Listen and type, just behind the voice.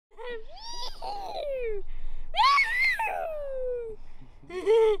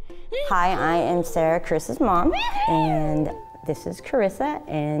Hi, I am Sarah, Carissa's mom, and this is Carrissa,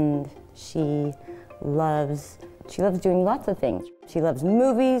 and she loves doing lots of things. She loves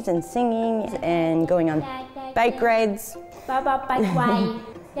movies and singing and going on bike rides. Bike ride.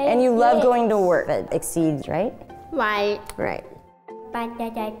 And you love going to work at Exceed, right? Right. Right.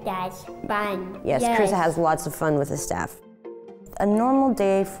 That's fun. Yes, Carrissa has lots of fun with the staff. A normal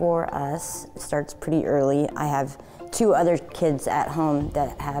day for us starts pretty early. I have 2 other kids at home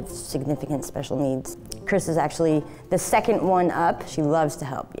that have significant special needs. Carissa's actually the second one up. She loves to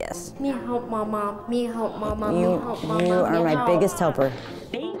help, yes. Me help mama, me help mama, You are my biggest helper.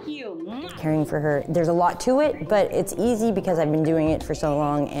 Thank you. Caring for her. There's a lot to it, but it's easy because I've been doing it for so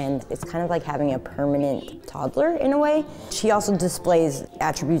long, and it's kind of like having a permanent toddler in a way. She also displays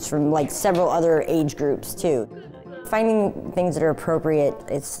attributes from like several other age groups too. Finding things that are appropriate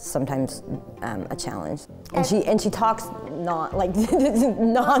is sometimes a challenge. And she talks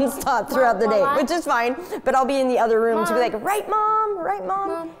non-stop throughout the day, which is fine, but I'll be in the other room to be like, right mom, right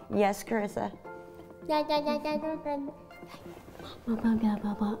mom. Yes, Carrissa. I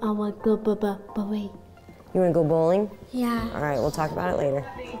want to go bowling. You want to go bowling? Yeah. All right, we'll talk about it later.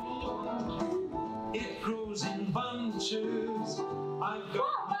 It grows in bunches. I've got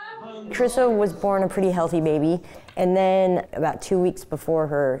Carrissa was born a pretty healthy baby, and then about 2 weeks before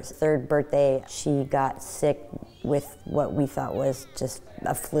her 3rd birthday, she got sick with what we thought was just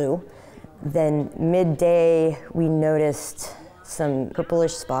a flu. Then midday, we noticed some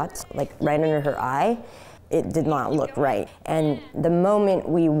purplish spots, like right under her eye. It did not look right. And the moment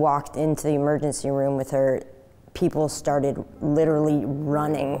we walked into the emergency room with her, people started literally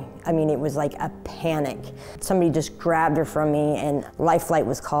running. I mean, it was like a panic. Somebody just grabbed her from me and Life Flight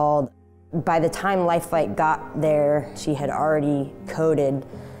was called. By the time Life Flight got there, she had already coded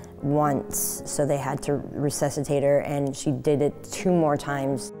once, so they had to resuscitate her, and she did it 2 more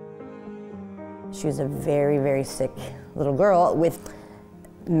times. She was a very, very sick little girl with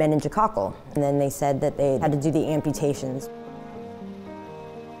meningococcal, and then they said that they had to do the amputations.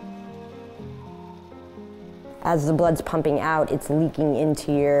 As the blood's pumping out, it's leaking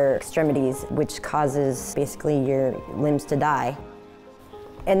into your extremities, which causes basically your limbs to die.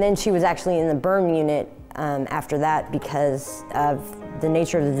 And then she was actually in the burn unit after that because of the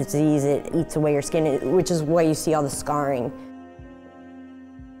nature of the disease. It eats away your skin, which is why you see all the scarring.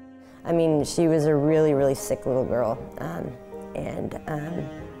 I mean, she was a really, really sick little girl.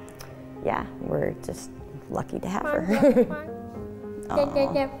 Yeah, we're just lucky to have her.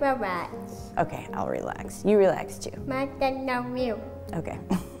 Okay, I'll relax. You relax too. Okay.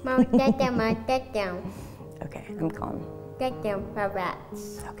 Okay, I'm calm. Okay,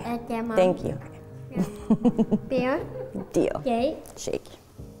 thank you. Deal. Shake.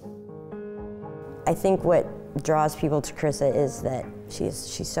 I think what draws people to Carrissa is that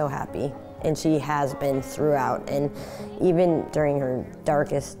she's so happy, and she has been throughout. And even during her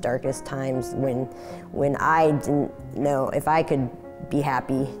darkest times, when I didn't know if I could be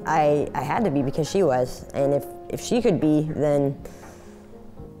happy, I had to be because she was. And if she could be, then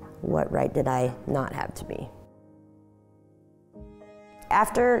what right did I not have to be?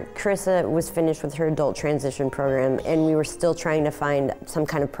 After Carrissa was finished with her adult transition program and we were still trying to find some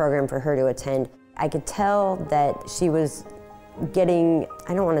kind of program for her to attend, I could tell that she was getting,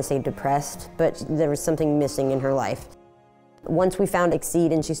 I don't want to say depressed, but there was something missing in her life. Once we found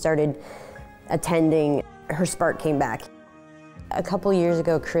Exceed and she started attending, her spark came back. A couple years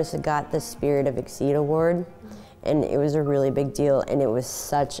ago, Carrissa got the Spirit of Exceed Award, and it was a really big deal, and it was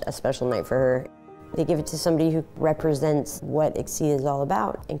such a special night for her. They give it to somebody who represents what Exceed is all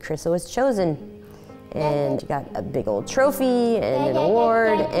about, and Carrissa was chosen. And she got a big old trophy and an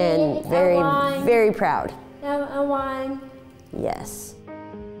award, and very, very proud. Yes.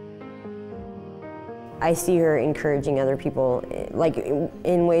 I see her encouraging other people, like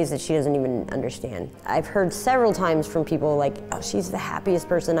in ways that she doesn't even understand. I've heard several times from people like, oh, she's the happiest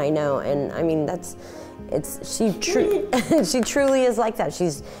person I know, and I mean, she truly is like that.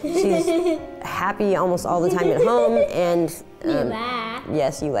 She's happy almost all the time at home, and you laugh.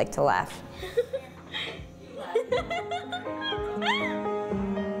 Yes, you like to laugh.